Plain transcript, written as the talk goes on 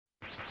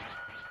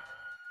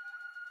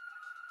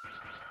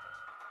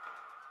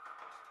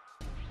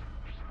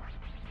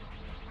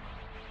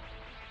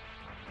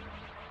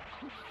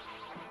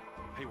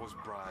He was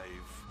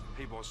brave.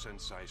 He was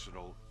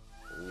sensational.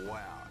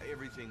 Wow,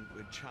 everything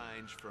would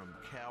change from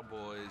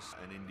cowboys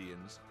and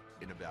Indians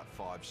in about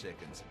 5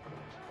 seconds.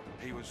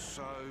 He was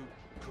so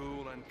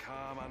cool and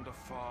calm under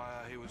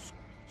fire. He was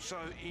so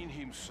in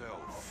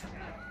himself.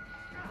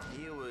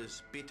 He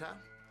was bitter.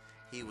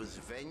 He was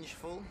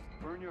vengeful.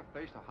 Burn your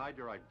face to hide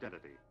your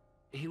identity.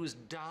 He was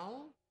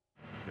dull.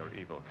 Your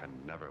evil can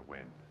never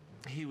win.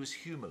 He was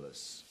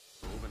humorless.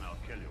 Move and I'll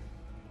kill you.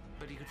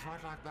 But he could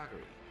fight like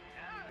buggery.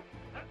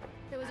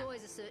 There was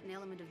always a certain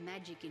element of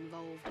magic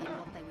involved in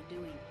what they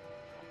were doing.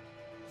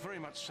 Very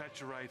much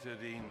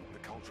saturated in the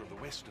culture of the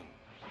Western.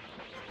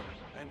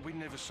 And we'd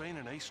never seen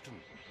an Eastern.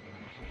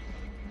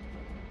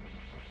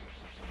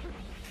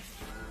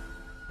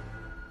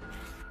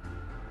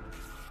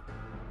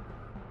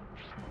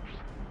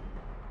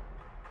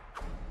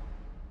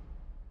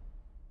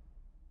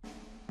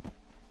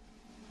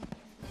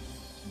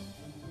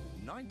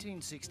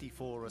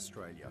 (1964)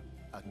 Australia,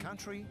 a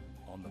country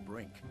on the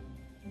brink.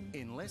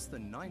 In less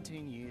than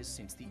 19 years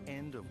since the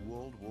end of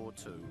World War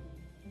II,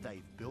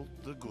 they've built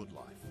the good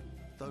life.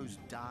 Those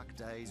dark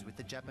days with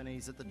the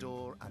Japanese at the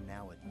door are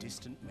now a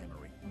distant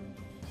memory.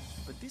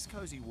 But this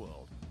cosy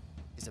world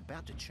is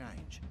about to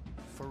change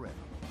forever.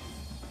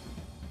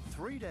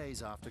 3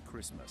 days after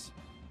Christmas,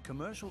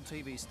 commercial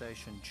TV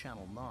station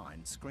Channel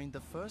 9 screened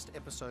the first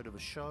episode of a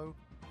show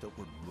that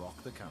would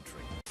rock the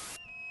country.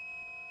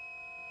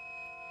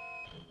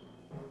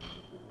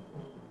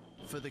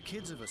 For the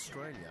kids of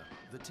Australia,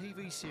 the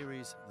TV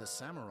series The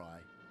Samurai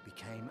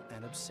became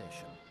an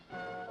obsession.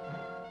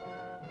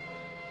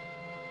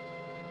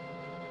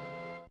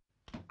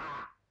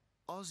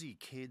 Aussie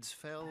kids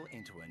fell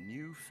into a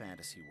new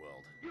fantasy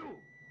world. You!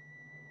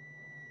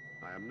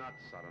 I am not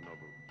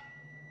Sadanobu.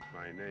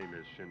 My name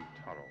is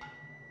Shintaro.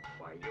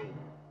 Why, you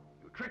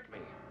tricked me.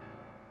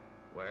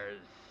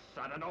 Where's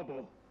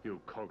Sadanobu?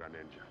 You Koga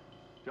ninja.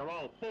 You're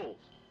all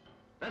fools.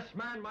 This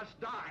man must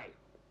die.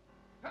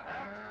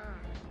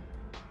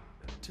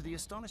 To the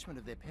astonishment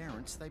of their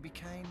parents, they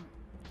became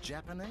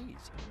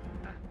Japanese.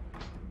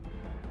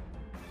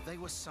 They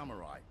were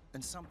samurai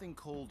and something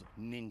called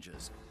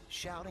ninjas,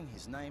 shouting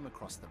his name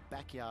across the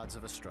backyards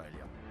of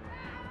Australia.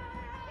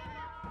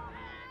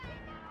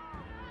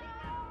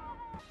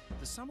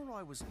 The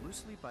samurai was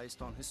loosely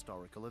based on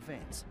historical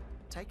events,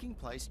 taking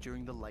place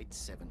during the late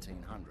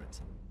 1700s.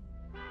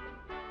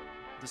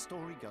 The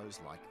story goes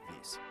like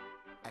this.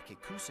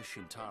 Akikusa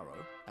Shintaro,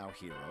 our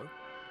hero,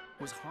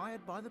 was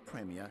hired by the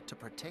Premier to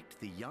protect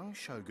the young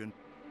shogun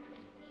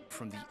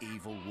from the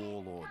evil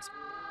warlords.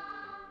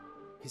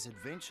 His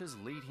adventures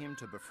lead him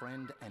to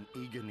befriend an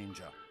eager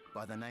ninja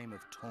by the name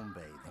of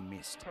Tombei the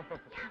Mist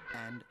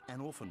and an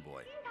orphan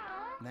boy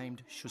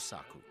named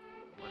Shusaku.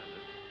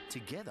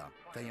 Together,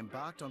 they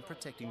embarked on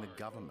protecting the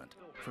government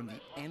from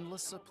the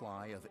endless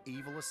supply of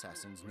evil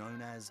assassins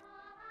known as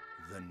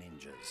the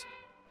ninjas.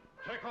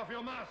 Take off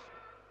your mask!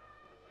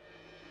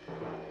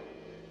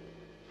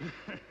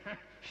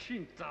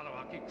 Shintaro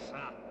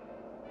Akikusa.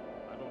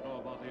 I don't know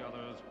about the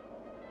others,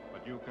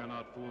 but you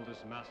cannot fool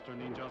this master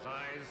ninja's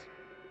eyes.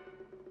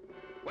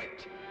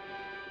 Wait.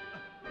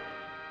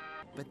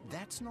 But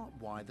that's not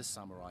why the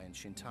samurai and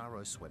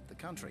Shintaro swept the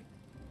country,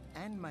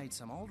 and made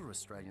some older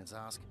Australians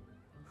ask,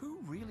 who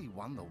really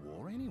won the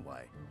war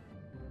anyway?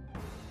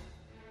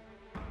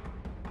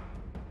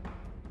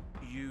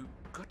 You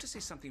got to see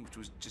something which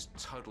was just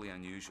totally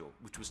unusual,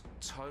 which was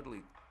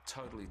totally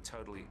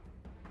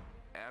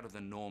out of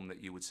the norm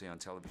that you would see on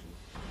television.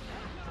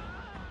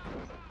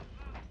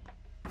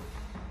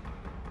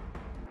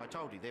 I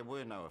told you there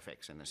were no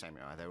effects in the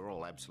samurai. They were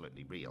all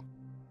absolutely real.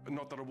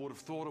 Not that I would have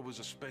thought it was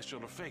a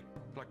special effect,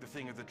 like the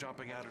thing of the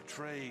jumping out of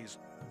trees.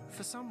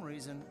 For some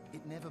reason,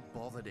 it never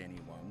bothered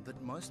anyone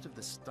that most of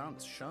the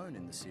stunts shown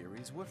in the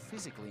series were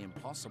physically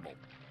impossible,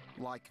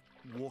 like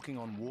walking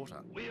on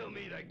water. We'll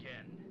meet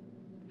again.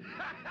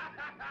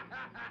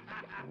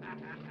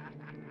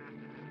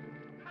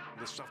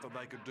 The stuff that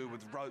they could do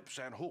with ropes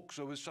and hooks,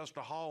 it was just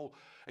a whole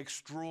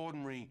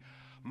extraordinary,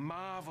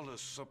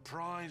 marvellous,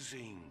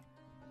 surprising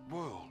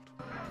world.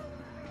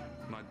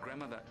 My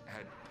grandmother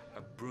had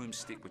a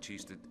broomstick which she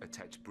used to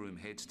attach broom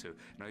heads to,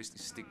 and I used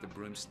to stick the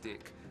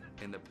broomstick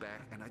in the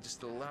back, and I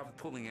just loved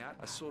pulling out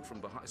a sword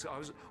from behind. So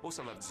I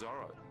also loved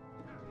Zorro.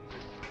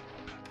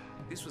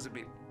 This was a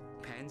bit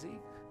pansy.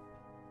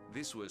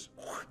 This was...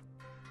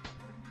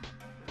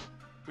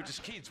 Which as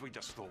kids we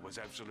just thought was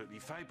absolutely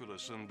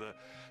fabulous, and the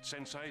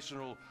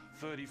sensational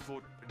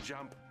 30-foot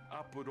jump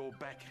upward or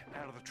back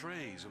out of the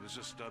trees, it was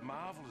just a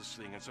marvellous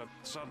thing, and so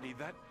suddenly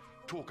that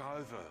took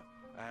over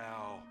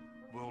our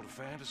world of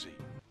fantasy.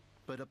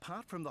 But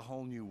apart from the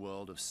whole new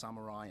world of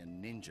samurai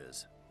and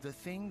ninjas, the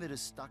thing that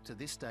has stuck to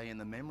this day in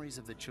the memories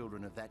of the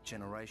children of that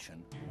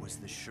generation was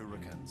the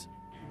shurikens,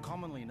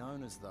 commonly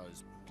known as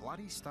those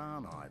bloody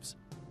star knives.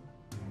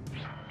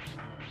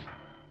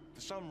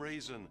 For some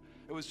reason,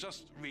 it was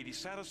just really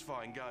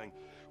satisfying going...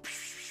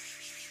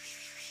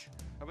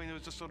 I mean, it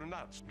was just sort of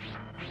nuts.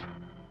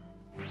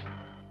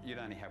 You'd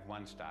only have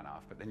one star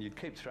knife, but then you'd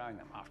keep throwing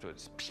them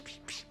afterwards.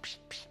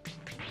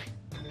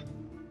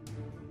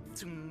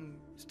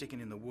 sticking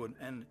in the wood,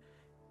 and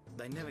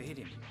they never hit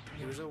him.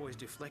 He was always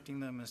deflecting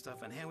them and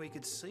stuff, and how he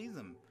could see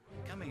them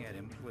coming at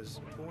him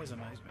was always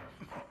amazed me.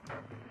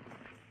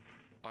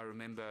 I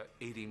remember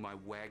eating my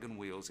wagon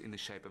wheels in the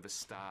shape of a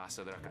star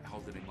so that I could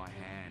hold it in my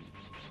hand.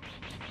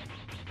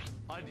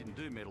 I didn't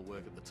do metal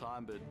work at the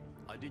time, but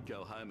I did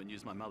go home and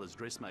use my mother's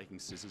dressmaking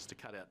scissors to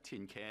cut out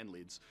tin can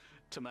lids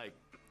to make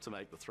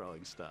the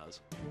throwing stars.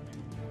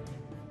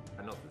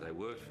 And not that they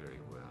worked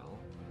very well.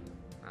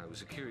 It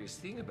was a curious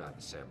thing about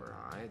the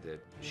samurai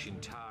that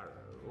Shintaro,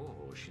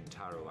 or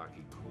Shintaro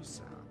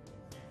Akikusa,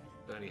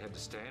 only had to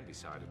stand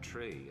beside a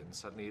tree and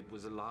suddenly it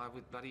was alive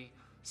with bloody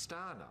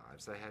star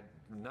knives. They had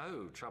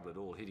no trouble at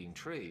all hitting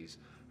trees.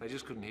 They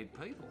just couldn't hit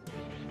people.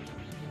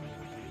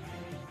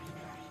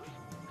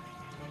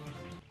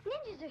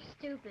 Ninjas are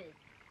stupid.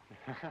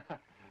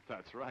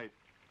 That's right.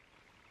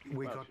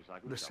 We got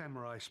the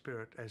samurai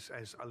spirit as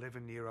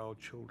 11-year-old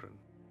children.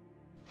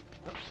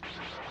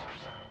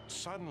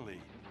 Suddenly,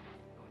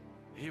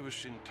 here was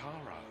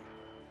Shintaro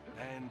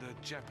and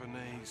a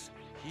Japanese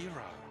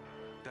hero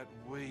that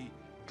we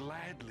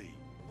gladly,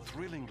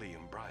 thrillingly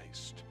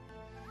embraced.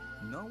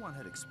 No one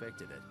had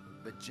expected it,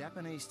 but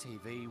Japanese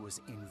TV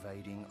was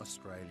invading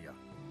Australia.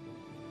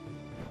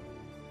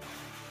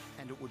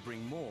 And it would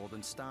bring more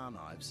than star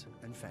knives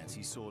and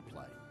fancy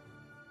swordplay.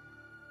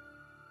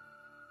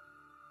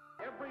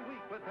 Every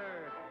week with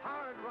her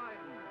hard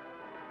riding,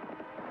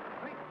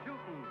 straight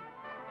shooting.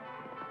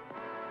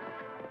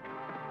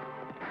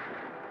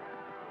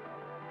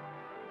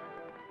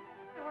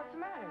 What's the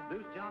matter?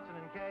 Deuce Johnson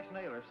and Cash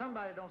Naylor. If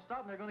somebody don't stop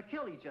them, they're going to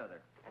kill each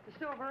other. At the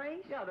Silver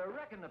Ace? Yeah, they're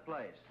wrecking the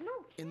place.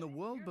 No. In the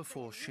world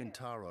before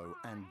Shintaro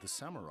and the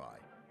samurai,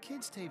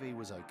 kids' TV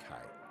was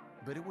okay,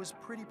 but it was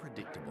pretty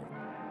predictable.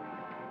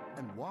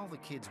 And while the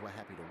kids were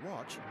happy to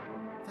watch,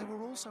 they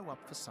were also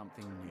up for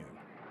something new.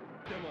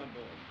 Come on,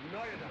 boy.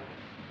 No, you don't.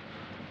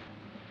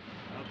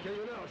 I'll kill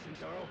you now,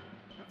 Shintaro.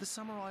 The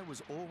samurai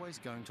was always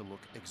going to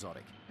look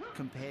exotic,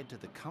 compared to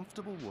the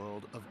comfortable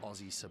world of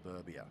Aussie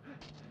suburbia.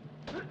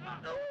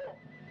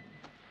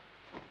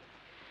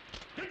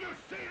 Did you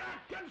see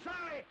that,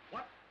 Gonzale?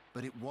 What?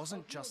 But it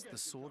wasn't just the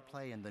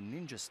swordplay and the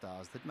ninja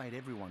stars that made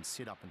everyone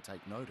sit up and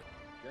take notice.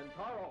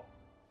 Shintaro,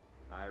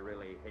 I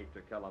really hate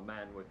to kill a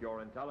man with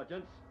your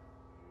intelligence.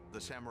 The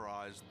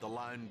samurais, the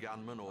lone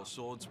gunman or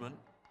swordsman,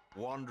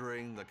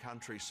 wandering the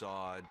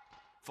countryside,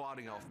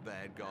 fighting off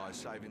bad guys,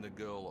 saving the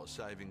girl or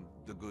saving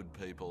the good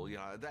people. You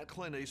know, that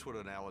Clint Eastwood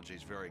analogy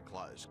is very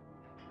close.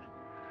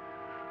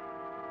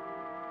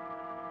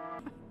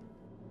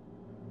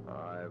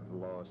 I've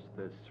lost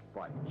this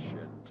fight,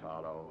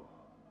 Shintaro.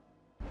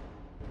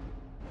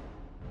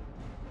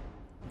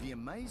 The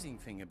amazing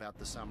thing about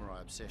the samurai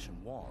obsession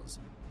was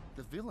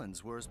the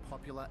villains were as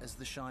popular as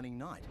the Shining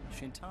Knight,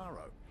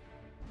 Shintaro.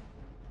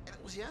 And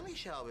it was the only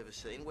show I've ever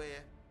seen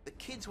where the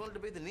kids wanted to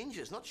be the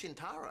ninjas, not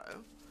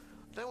Shintaro.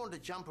 They wanted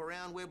to jump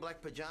around, wear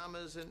black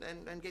pajamas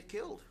and get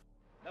killed.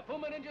 The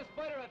Puma Ninja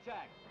Spider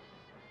attack!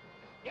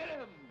 Get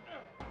him!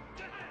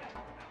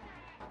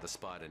 The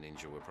Spider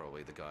Ninja were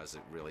probably the guys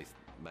that really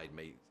made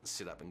me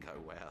sit up and go,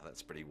 wow,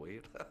 that's pretty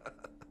weird.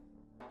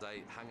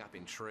 They hung up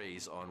in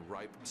trees on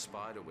rope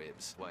spider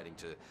webs, waiting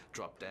to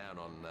drop down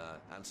on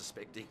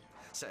unsuspecting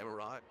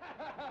samurai.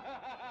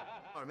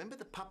 I remember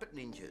the puppet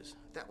ninjas.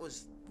 That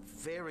was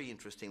very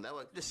interesting. They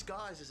were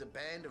disguised as a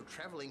band of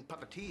travelling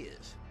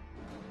puppeteers.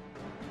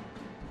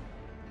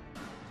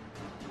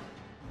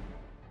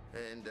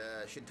 And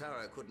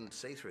Shintaro couldn't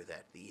see through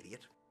that, the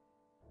idiot.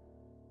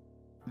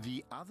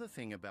 The other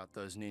thing about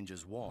those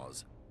ninjas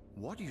was,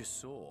 what you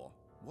saw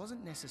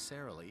wasn't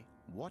necessarily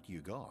what you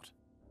got.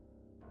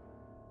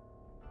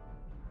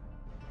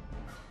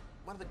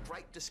 One of the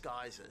great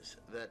disguises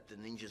that the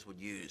ninjas would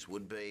use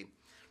would be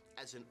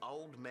as an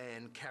old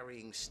man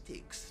carrying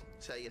sticks.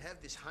 So you'd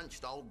have this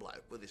hunched old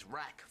bloke with this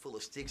rack full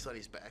of sticks on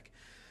his back,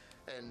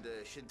 and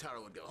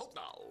Shintaro would go, "Halt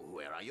now,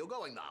 where are you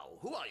going now?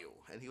 Who are you?"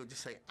 And he would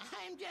just say,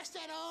 "I'm just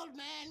an old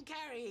man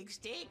carrying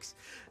sticks."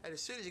 And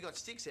as soon as he got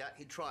sticks out,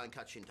 he'd try and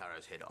cut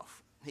Shintaro's head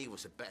off. He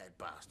was a bad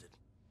bastard.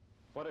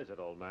 What is it,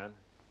 old man?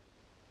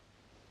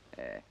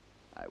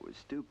 I was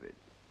stupid.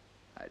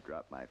 I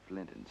dropped my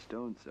flint and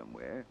stone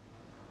somewhere,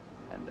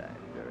 and I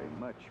very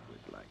much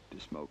would like to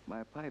smoke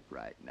my pipe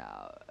right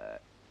now,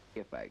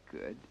 if I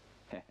could.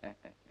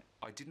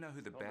 I didn't know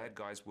who the bad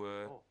guys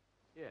were. Oh,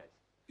 yes.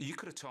 You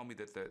could have told me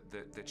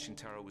that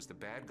Shintaro was the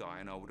bad guy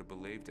and I would have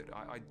believed it.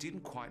 I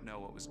didn't quite know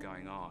what was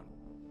going on.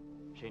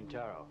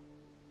 Shintaro,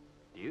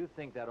 do you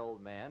think that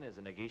old man is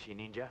a Nagishi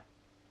ninja?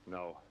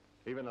 No.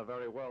 Even a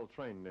very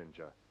well-trained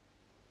ninja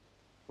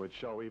would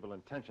show evil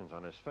intentions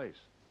on his face.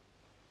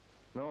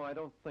 No, I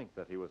don't think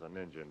that he was a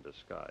ninja in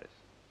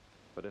disguise.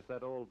 But if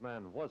that old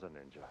man was a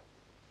ninja...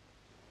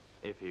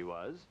 If he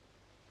was?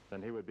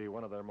 Then he would be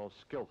one of their most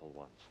skillful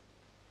ones.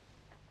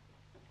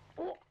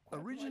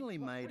 Originally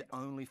made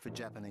only for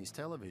Japanese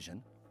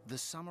television, The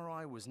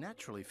Samurai was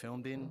naturally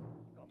filmed in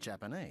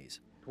Japanese.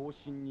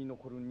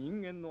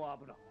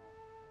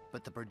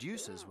 But the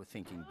producers were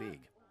thinking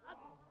big.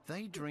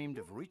 They dreamed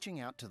of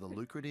reaching out to the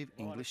lucrative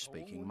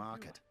English-speaking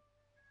market.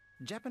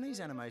 Japanese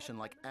animation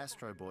like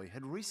Astro Boy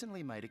had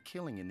recently made a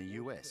killing in the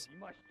US,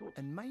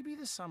 and maybe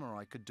the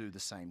samurai could do the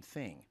same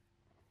thing,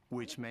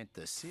 which meant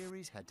the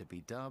series had to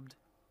be dubbed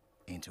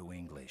into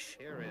English.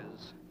 Here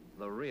is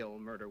the real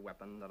murder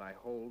weapon that I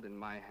hold in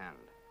my hand.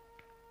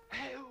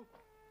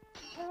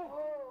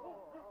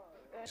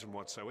 Reason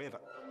whatsoever.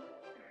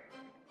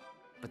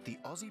 But the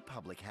Aussie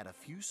public had a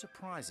few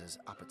surprises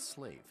up its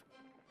sleeve.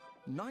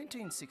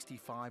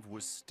 1965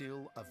 was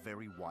still a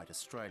very white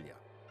Australia,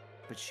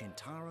 but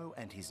Shintaro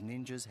and his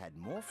ninjas had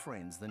more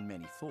friends than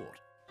many thought.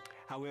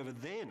 However,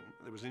 then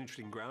there was an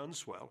interesting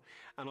groundswell,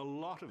 and a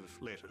lot of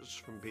letters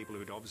from people who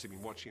had obviously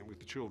been watching it with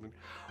the children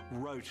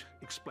wrote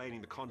explaining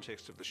the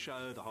context of the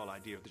show, the whole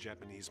idea of the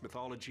Japanese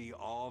mythology,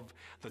 of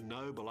the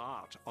noble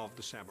art of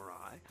the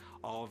samurai,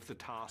 of the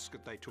task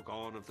that they took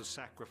on, of the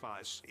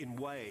sacrifice, in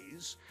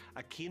ways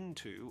akin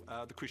to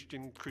the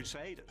Christian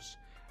Crusaders.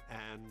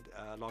 And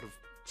a lot of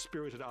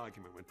spirited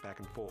argument went back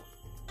and forth.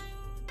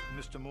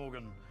 Mr.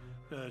 Morgan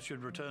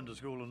should return to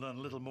school and learn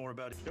a little more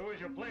about it. Do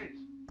as you please.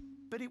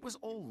 But it was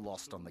all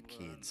lost on the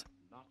kids.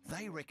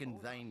 They reckoned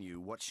they knew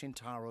what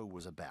Shintaro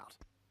was about.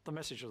 The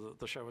message of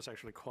the show was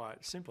actually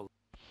quite simple.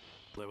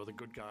 There were the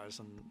good guys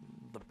and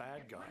the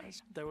bad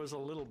guys. There was a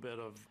little bit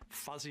of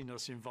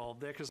fuzziness involved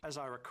there, because as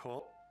I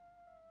recall,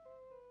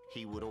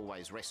 he would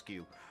always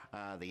rescue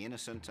the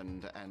innocent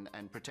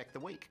and protect the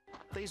weak.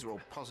 These are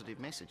all positive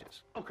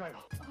messages. Okay.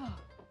 Oh.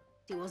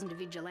 He wasn't a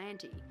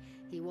vigilante.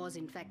 He was,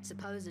 in fact,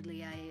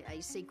 supposedly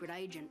a secret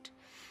agent.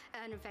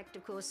 And in fact,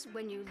 of course,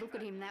 when you look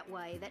at him that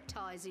way, that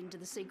ties into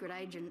the secret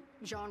agent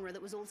genre that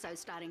was also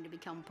starting to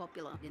become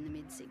popular in the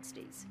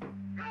mid-60s.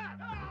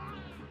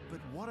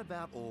 But what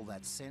about all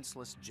that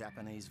senseless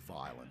Japanese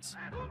violence?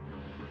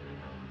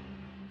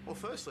 Well,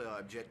 firstly, I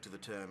object to the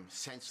term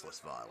senseless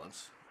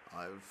violence.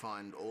 I would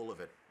find all of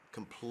it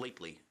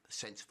completely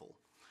senseful.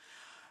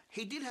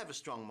 He did have a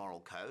strong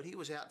moral code. He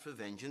was out for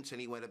vengeance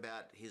and he went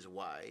about his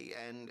way,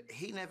 and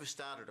he never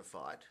started a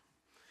fight.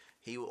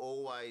 He's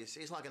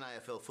like an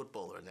AFL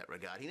footballer in that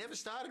regard. He never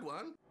started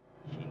one.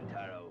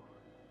 Shintaro,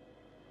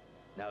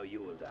 now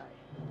you will die.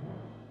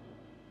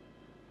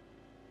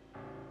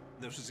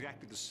 This was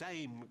exactly the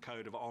same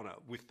code of honour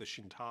with the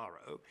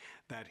Shintaro,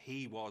 that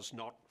he was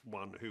not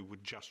one who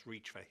would just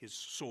reach for his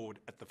sword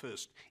at the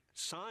first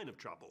sign of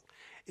trouble.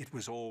 It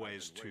was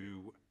always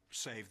to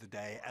save the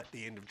day at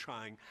the end of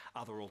trying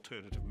other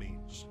alternative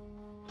means.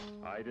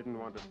 I didn't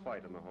want to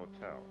fight in the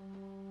hotel.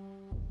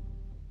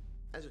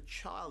 As a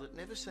child, it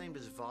never seemed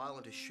as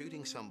violent as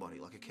shooting somebody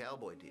like a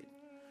cowboy did,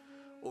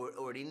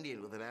 or an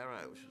Indian with an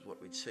arrow, which is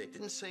what we'd see. It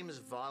didn't seem as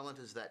violent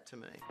as that to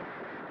me.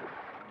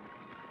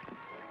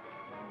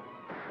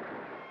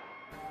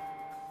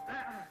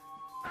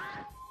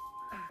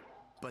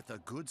 But the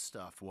good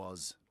stuff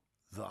was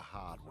the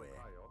hardware.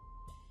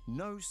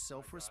 No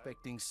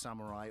self-respecting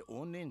samurai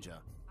or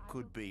ninja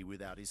could be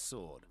without his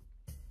sword.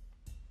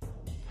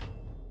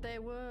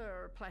 There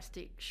were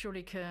plastic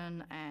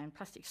shuriken and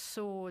plastic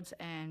swords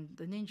and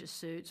the ninja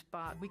suits,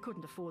 but we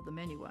couldn't afford them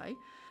anyway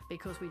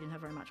because we didn't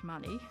have very much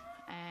money.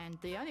 And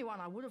the only one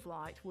I would have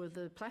liked were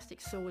the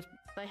plastic swords.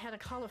 They had a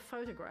colour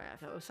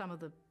photograph of some of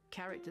the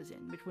characters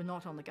in, which were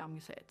not on the gum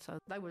set, so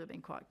they would have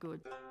been quite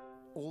good.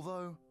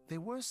 Although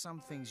there were some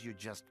things you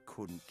just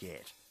couldn't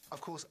get.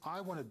 Of course, I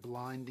wanted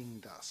blinding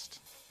dust.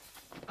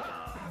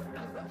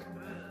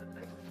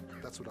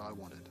 That's what I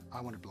wanted.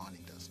 I wanted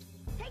blinding dust.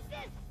 Take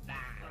this!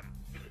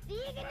 The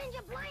Eager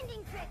Ninja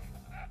blinding trick!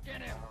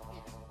 Get him!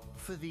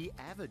 For the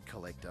avid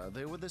collector,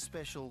 there were the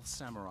special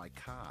samurai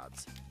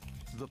cards,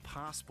 the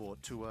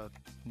passport to a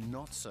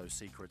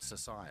not-so-secret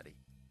society.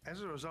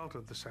 As a result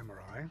of the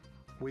samurai,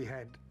 we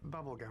had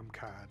bubblegum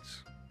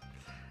cards.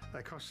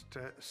 They cost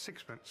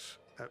sixpence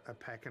a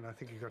pack, and I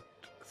think you got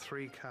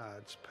 3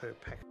 cards per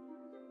pack.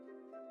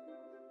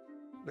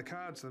 The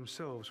cards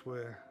themselves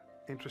were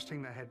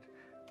interesting. They had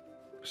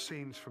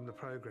scenes from the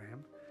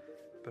program,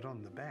 but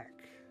on the back,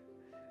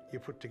 you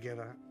put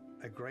together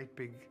a great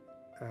big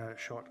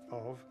shot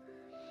of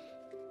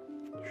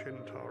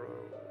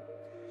Shintaro.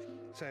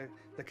 So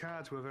the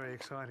cards were very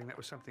exciting. That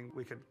was something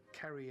we could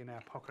carry in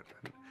our pocket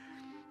and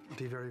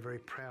be very, very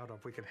proud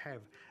of. We could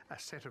have a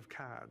set of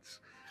cards.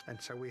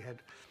 And so we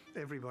had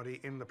everybody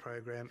in the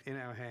program in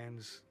our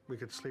hands. We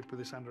could sleep with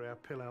this under our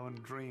pillow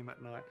and dream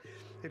at night.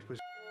 It was...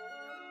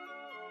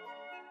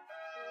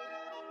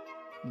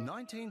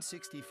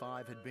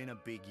 1965 had been a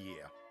big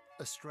year.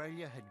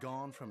 Australia had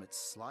gone from its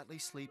slightly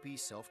sleepy,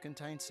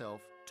 self-contained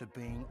self to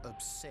being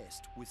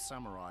obsessed with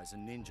samurais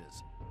and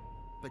ninjas.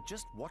 But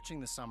just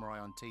watching the samurai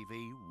on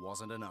TV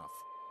wasn't enough.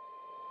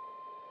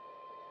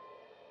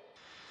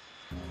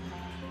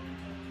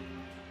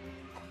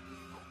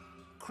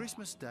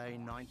 Christmas Day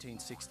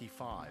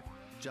 1965,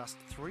 just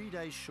 3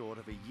 days short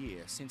of a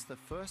year since the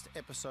first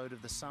episode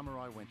of The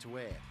Samurai went to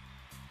air.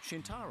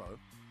 Shintaro,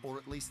 or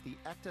at least the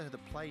actor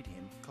that played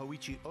him,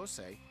 Koichi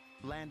Ose,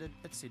 landed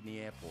at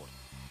Sydney Airport.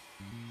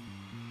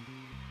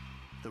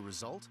 The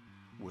result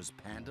was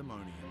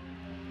pandemonium.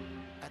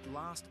 At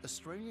last,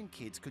 Australian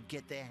kids could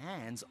get their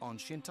hands on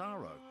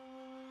Shintaro.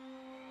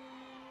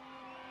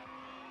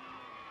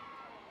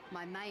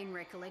 My main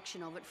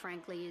recollection of it,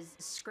 frankly, is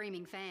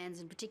screaming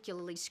fans and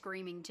particularly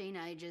screaming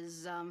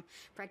teenagers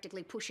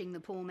practically pushing the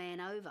poor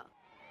man over.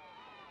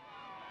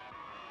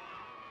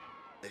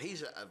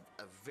 He's a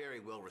very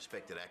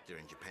well-respected actor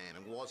in Japan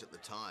and was at the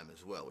time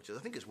as well, which I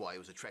think is why he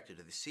was attracted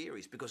to this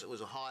series, because it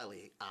was a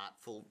highly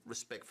artful,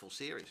 respectful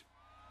series.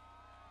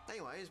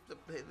 Anyways,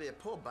 the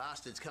poor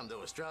bastard's come to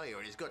Australia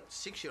and he's got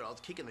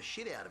 6-year-olds kicking the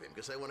shit out of him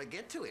because they want to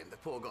get to him. The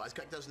poor guy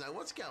doesn't know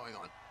what's going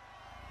on.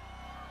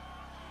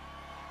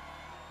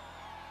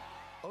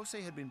 Ose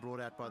had been brought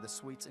out by the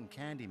sweets and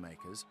candy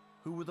makers,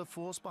 who were the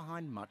force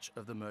behind much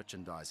of the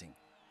merchandising.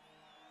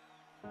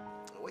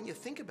 When you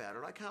think about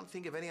it, I can't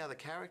think of any other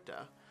character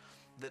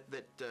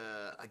that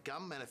a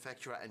gum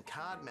manufacturer and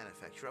card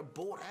manufacturer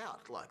bought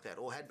out like that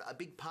or had a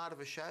big part of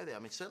a show there. I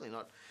mean, certainly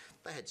not.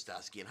 They had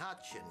Starsky and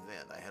Hutch and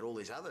they had all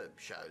these other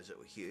shows that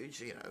were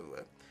huge, you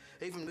know,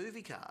 even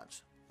movie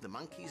cards, the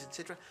Monkeys,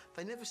 etc.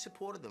 They never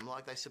supported them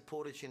like they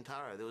supported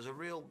Shintaro. There was a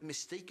real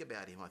mystique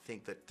about him, I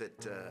think,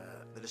 that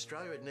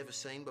Australia had never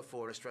seen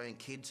before, and Australian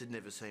kids had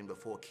never seen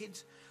before.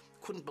 Kids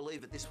couldn't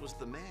believe that this was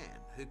the man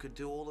who could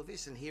do all of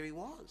this, and here he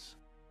was.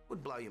 It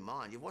would blow your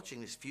mind. You're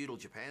watching this feudal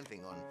Japan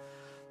thing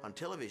on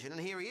television,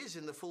 and here he is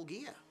in the full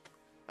gear.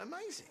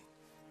 Amazing.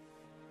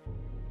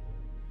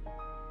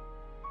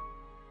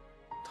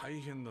 大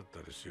変だった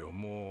ですよ。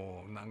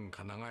もうなん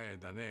か長い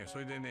間ね。そ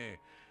れでね、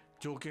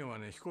条件は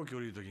ね、飛行機降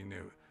りる時に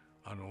ね、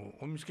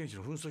隠密検視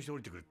の紛争して降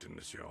りてくるって言うん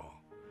ですよ。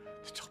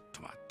ちょっ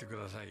と待ってく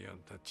ださいよ。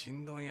ち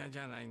んどん屋じ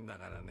ゃないんだ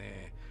から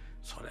ね。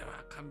それ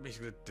は勘弁し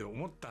てくれって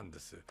思ったんで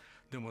す。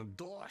でも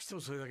どうして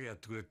もそれだけやっ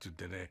てくれって言っ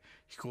てね、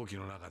飛行機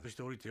の中とし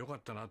て降りてよかっ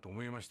たなと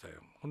思いました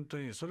よ。本当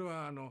にそれ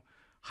は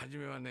初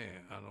めは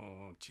ね、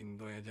ちん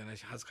どん屋じゃない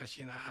し恥ずか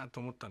しいなと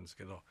思ったんです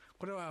けど、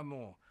これは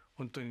もう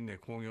本当にね、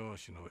興行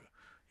師の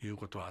言う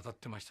ことは当たっ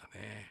てました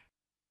ね。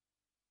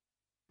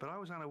But I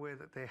was unaware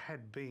that there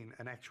had been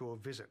an actual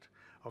visit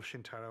of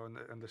Shintaro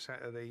and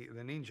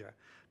the ninja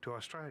to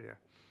Australia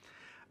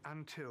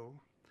until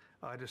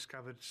I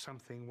discovered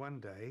something one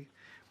day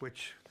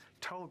which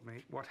told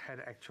me what had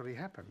actually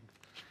happened.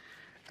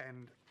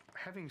 And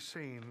having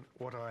seen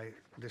what I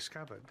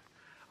discovered,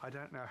 I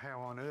don't know how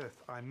on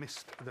earth I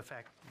missed the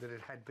fact that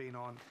it had been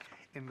on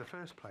in the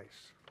first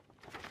place.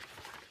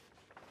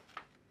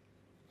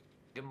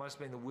 It must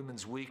have been the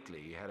Women's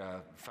Weekly had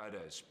a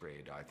photo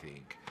spread, I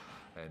think,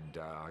 and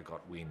I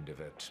got wind of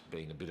it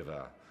being a bit of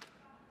a...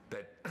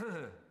 But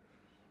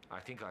I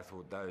think I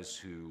thought those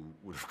who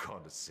would have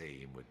gone to see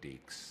him were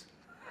dicks.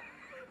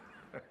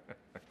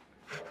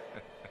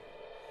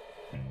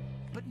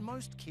 But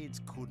most kids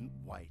couldn't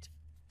wait.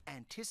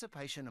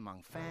 Anticipation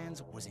among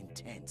fans was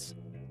intense.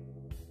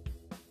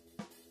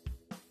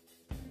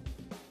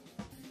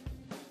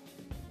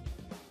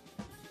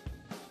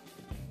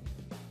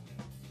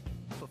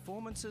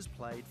 Performances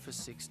played for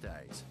 6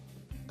 days,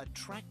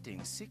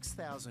 attracting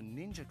 6,000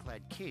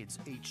 ninja-clad kids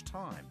each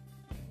time.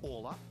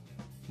 All up,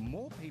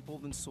 more people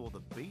than saw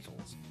the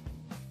Beatles.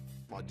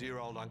 My dear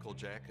old Uncle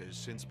Jack has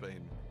since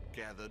been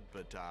gathered,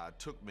 but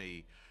took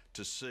me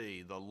to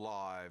see the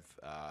live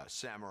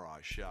samurai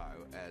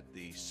show at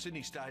the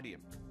Sydney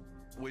Stadium,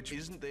 which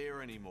isn't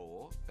there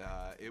anymore.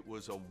 It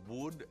was a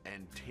wood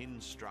and tin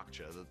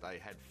structure that they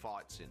had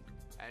fights in.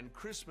 And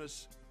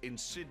Christmas in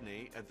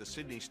Sydney at the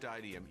Sydney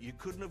Stadium, you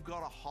couldn't have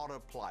got a hotter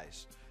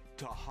place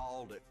to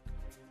hold it.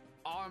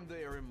 I'm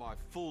there in my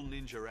full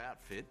ninja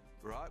outfit,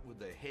 right, with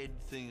the head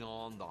thing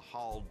on, the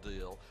whole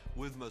deal,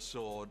 with my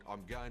sword.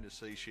 I'm going to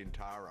see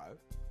Shintaro.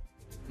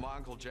 My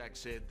Uncle Jack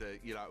said that,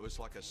 you know, it was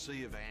like a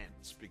sea of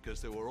ants because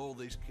there were all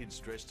these kids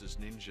dressed as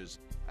ninjas.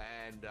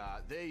 And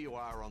there you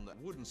are on the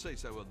wooden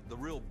seats. They were the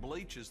real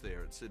bleachers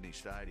there at Sydney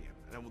Stadium.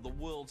 And it was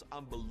the world's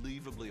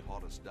unbelievably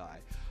hottest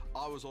day.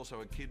 I was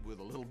also a kid with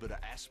a little bit of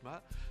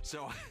asthma.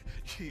 So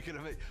you can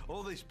imagine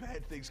all these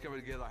bad things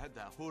coming together. I had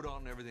the hood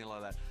on and everything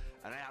like that.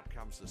 And out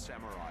comes the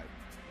samurai.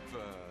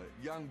 For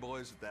young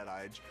boys at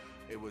that age,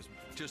 it was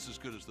just as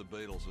good as the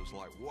Beatles. It was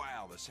like,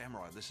 wow, the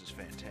samurai, this is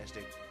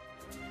fantastic.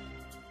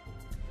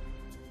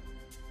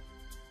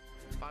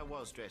 I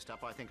was dressed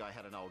up. I think I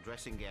had an old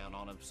dressing gown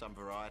on of some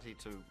variety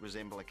to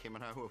resemble a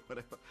kimono or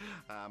whatever.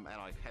 And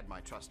I had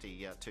my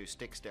trusty 2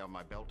 sticks down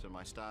my belt and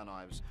my star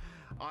knives.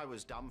 I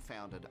was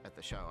dumbfounded at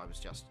the show. I was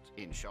just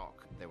in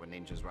shock. There were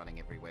ninjas running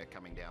everywhere,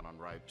 coming down on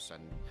ropes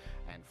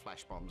and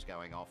flash bombs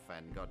going off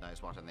and God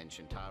knows what. And then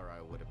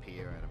Shintaro would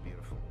appear and a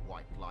beautiful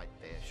white light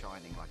there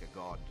shining like a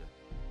god.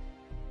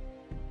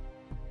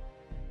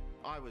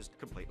 I was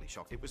completely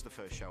shocked. It was the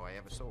first show I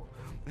ever saw.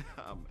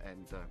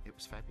 And it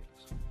was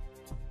fabulous.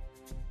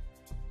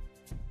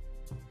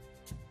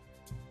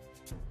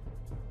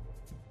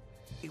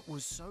 It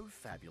was so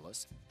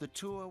fabulous, the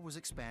tour was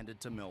expanded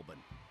to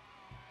Melbourne.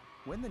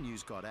 When the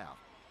news got out,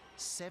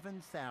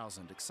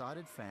 7,000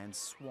 excited fans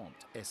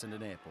swamped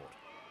Essendon Airport.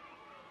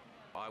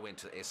 I went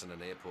to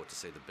Essendon Airport to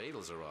see the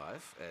Beatles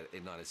arrive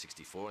in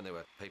 1964, and there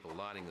were people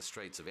lining the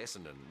streets of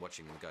Essendon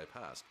watching them go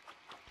past.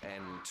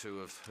 And to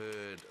have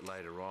heard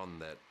later on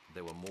that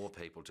there were more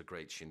people to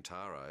greet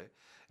Shintaro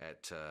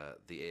at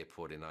the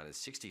airport in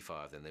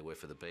 1965 than there were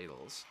for the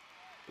Beatles,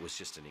 It was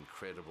just an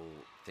incredible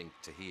thing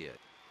to hear.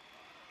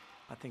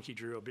 I think he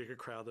drew a bigger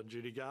crowd than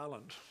Judy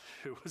Garland,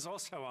 who was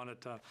also on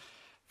at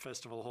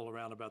Festival Hall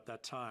around about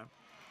that time.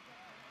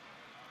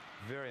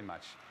 Very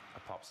much a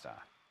pop star.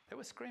 There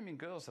were screaming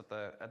girls at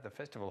the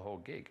Festival Hall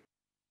gig.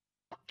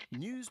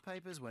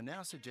 Newspapers were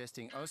now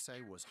suggesting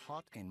Osei was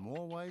hot in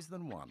more ways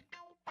than one.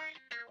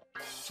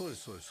 そうで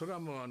すそうです。それは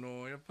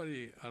もうやっぱ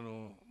り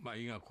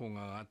伊賀甲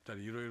賀があった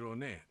りいろいろ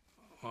ね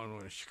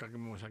仕掛け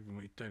もさっき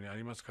も言ったようにあ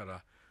りますか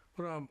ら、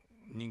これは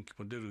人気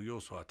も出る要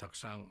素はたく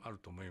さんある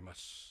と思いま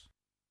す。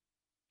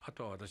あ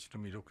とは私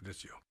の魅力で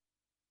すよ。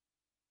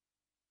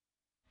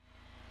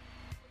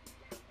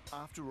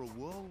After a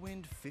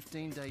whirlwind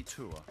 15-day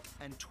tour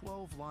and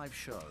 12 live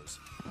shows,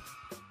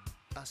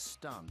 a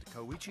stunned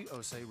Koichi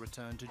Osei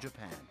returned to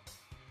Japan,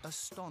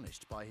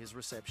 astonished by his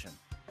reception.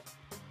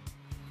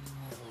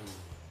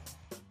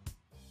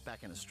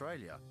 Back in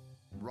Australia,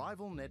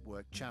 rival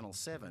network Channel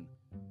 7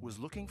 was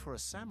looking for a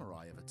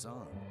samurai of its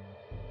own.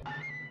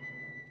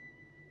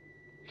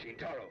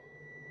 Shintaro,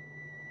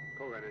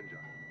 Koga Ninja,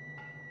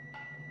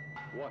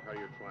 what are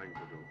you trying to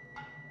do?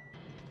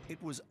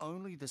 It was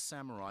only the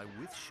samurai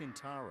with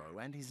Shintaro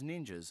and his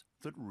ninjas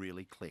that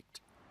really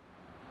clicked.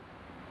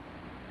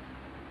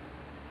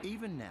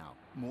 Even now,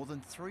 more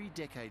than 3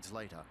 decades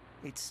later,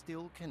 it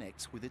still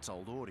connects with its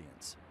old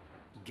audience.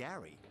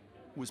 Gary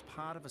was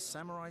part of a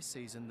samurai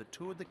season that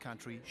toured the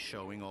country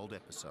showing old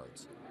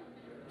episodes.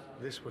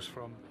 This was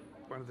from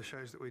one of the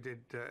shows that we did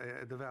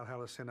at the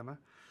Valhalla Cinema.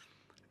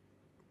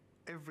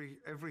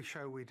 Every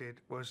show we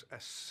did was a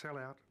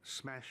sellout,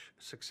 smash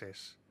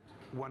success.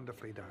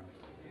 Wonderfully done.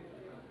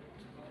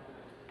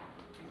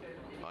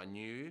 I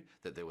knew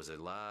that there was a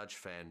large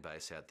fan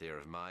base out there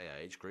of my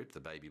age group, the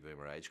baby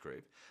boomer age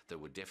group, that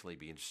would definitely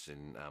be interested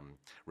in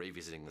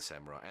revisiting the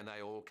samurai. And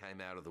they all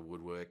came out of the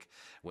woodwork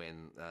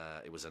when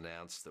it was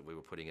announced that we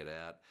were putting it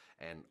out,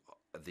 and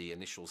the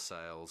initial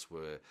sales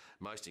were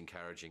most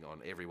encouraging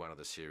on every one of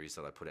the series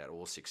that I put out,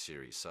 all 6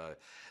 series. So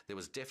there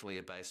was definitely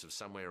a base of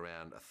somewhere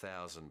around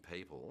 1,000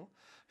 people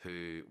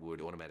who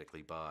would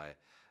automatically buy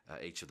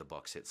each of the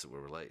box sets that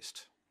were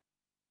released.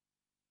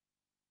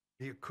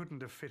 You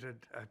couldn't have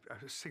fitted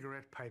a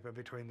cigarette paper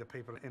between the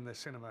people in the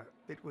cinema.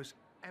 It was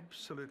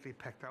absolutely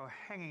packed. They were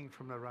hanging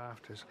from the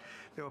rafters.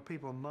 There were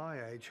people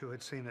my age who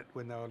had seen it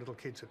when they were little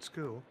kids at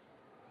school.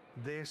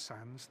 Their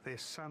sons, their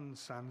sons'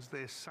 sons,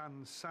 their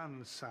sons'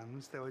 sons'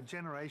 sons. There were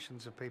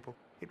generations of people.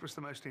 It was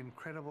the most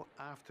incredible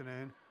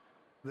afternoon.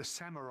 The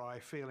samurai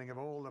feeling of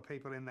all the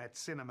people in that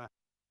cinema.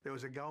 There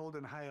was a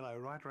golden halo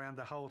right around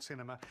the whole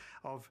cinema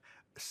of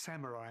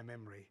samurai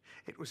memory.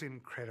 It was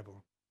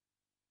incredible.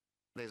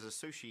 There's a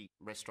sushi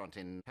restaurant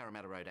in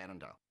Parramatta Road,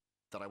 Annandale,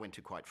 that I went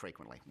to quite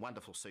frequently.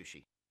 Wonderful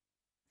sushi.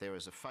 There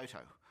is a photo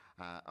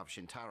of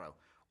Shintaro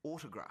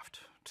autographed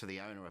to the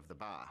owner of the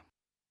bar.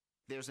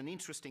 There's an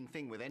interesting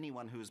thing with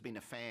anyone who has been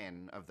a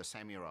fan of the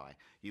samurai.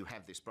 You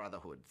have this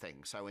brotherhood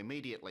thing. So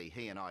immediately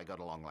he and I got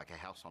along like a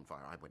house on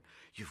fire. I went,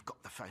 "You've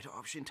got the photo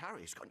of Shintaro?"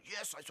 He's gone,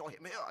 "Yes, I saw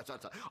him here.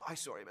 I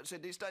saw him at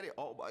Sydney Stadium.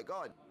 Oh, my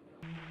God."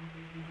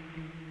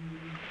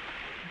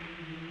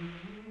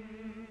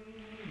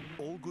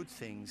 All good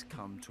things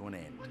come to an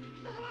end.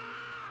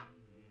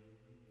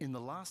 In the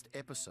last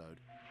episode,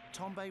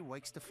 Tombe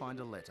wakes to find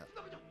a letter.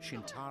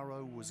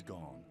 Shintaro was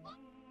gone.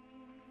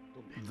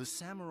 The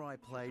samurai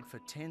played for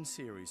 10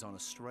 series on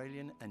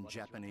Australian and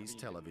Japanese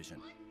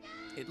television.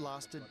 It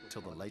lasted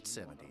till the late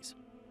 70s.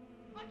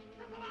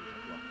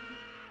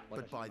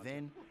 But by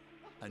then,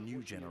 a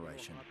new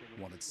generation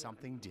wanted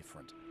something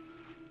different.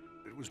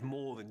 It was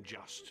more than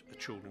just a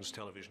children's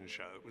television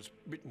show. It was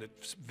written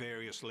at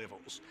various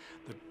levels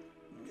that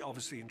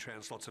obviously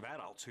entranced lots of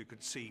adults who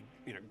could see,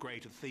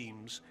 greater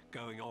themes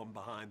going on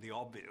behind the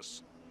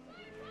obvious.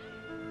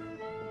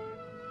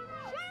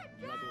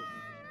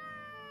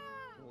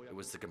 It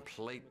was the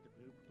complete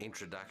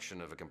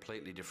introduction of a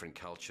completely different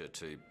culture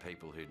to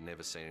people who'd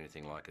never seen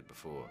anything like it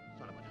before.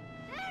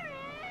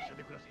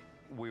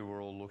 We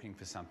were all looking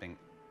for something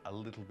a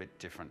little bit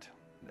different.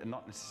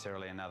 Not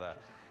necessarily another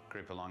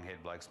group of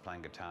long-haired blokes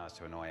playing guitars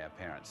to annoy our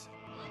parents.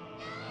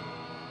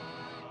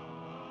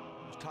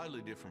 It was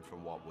totally different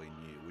from what we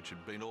knew, which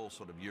had been all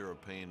sort of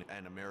European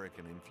and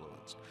American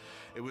influenced.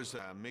 It was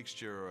a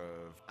mixture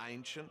of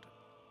ancient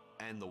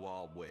and the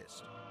Wild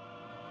West.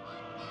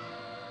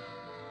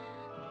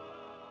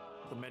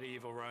 The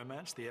medieval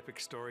romance, the epic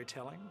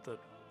storytelling that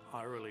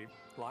I really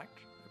liked.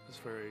 It was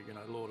very,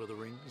 Lord of the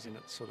Rings in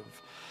its sort of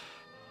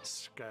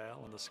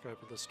scale and the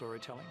scope of the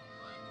storytelling.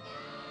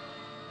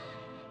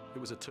 It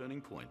was a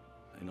turning point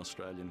in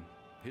Australian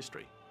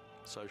history,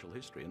 social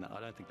history, and I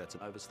don't think that's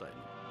an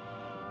overstatement.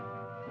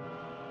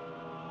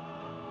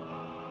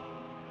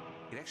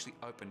 It actually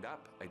opened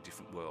up a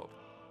different world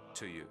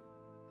to you,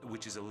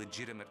 which is a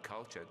legitimate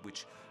culture,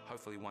 which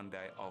hopefully one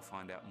day I'll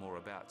find out more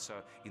about.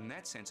 So in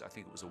that sense, I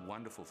think it was a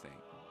wonderful thing.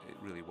 It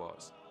really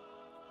was.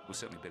 It was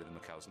certainly better than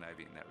McCall's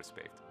Navy in that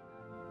respect.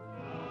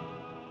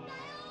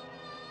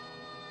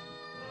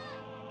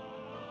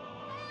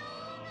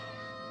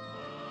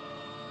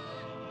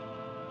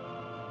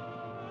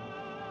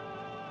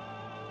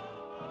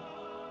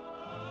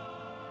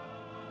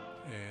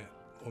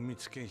 隠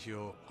密研修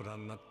をご覧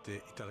になって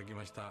いただき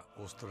ました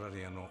オーストラ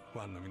リアのフ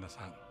ァンの皆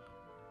さん、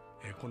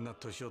こんな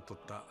年を取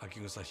った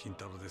秋草慎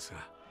太郎ですが、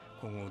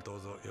今後もど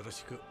うぞよろ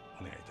しく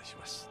お願いいたし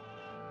ます。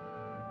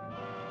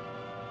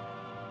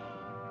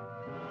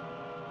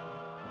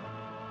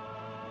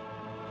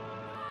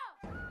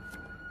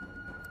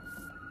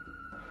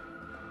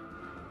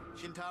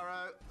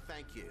Shintaro,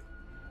 thank you.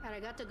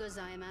 Arigato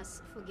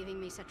gozaimasu for giving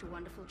me such a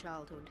wonderful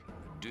childhood.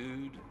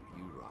 Dude,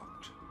 you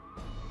rocked.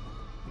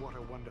 What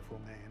a wonderful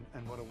man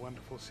and what a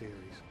wonderful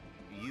series.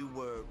 You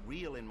were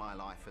real in my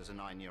life as a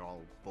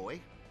 9-year-old boy.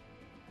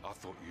 I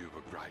thought you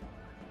were great.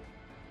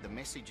 The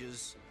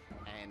messages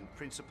and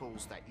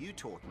principles that you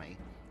taught me,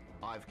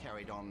 I've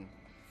carried on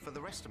for the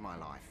rest of my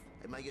life.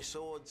 And may your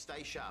sword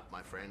stay sharp,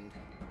 my friend.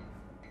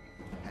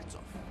 Hats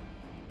off.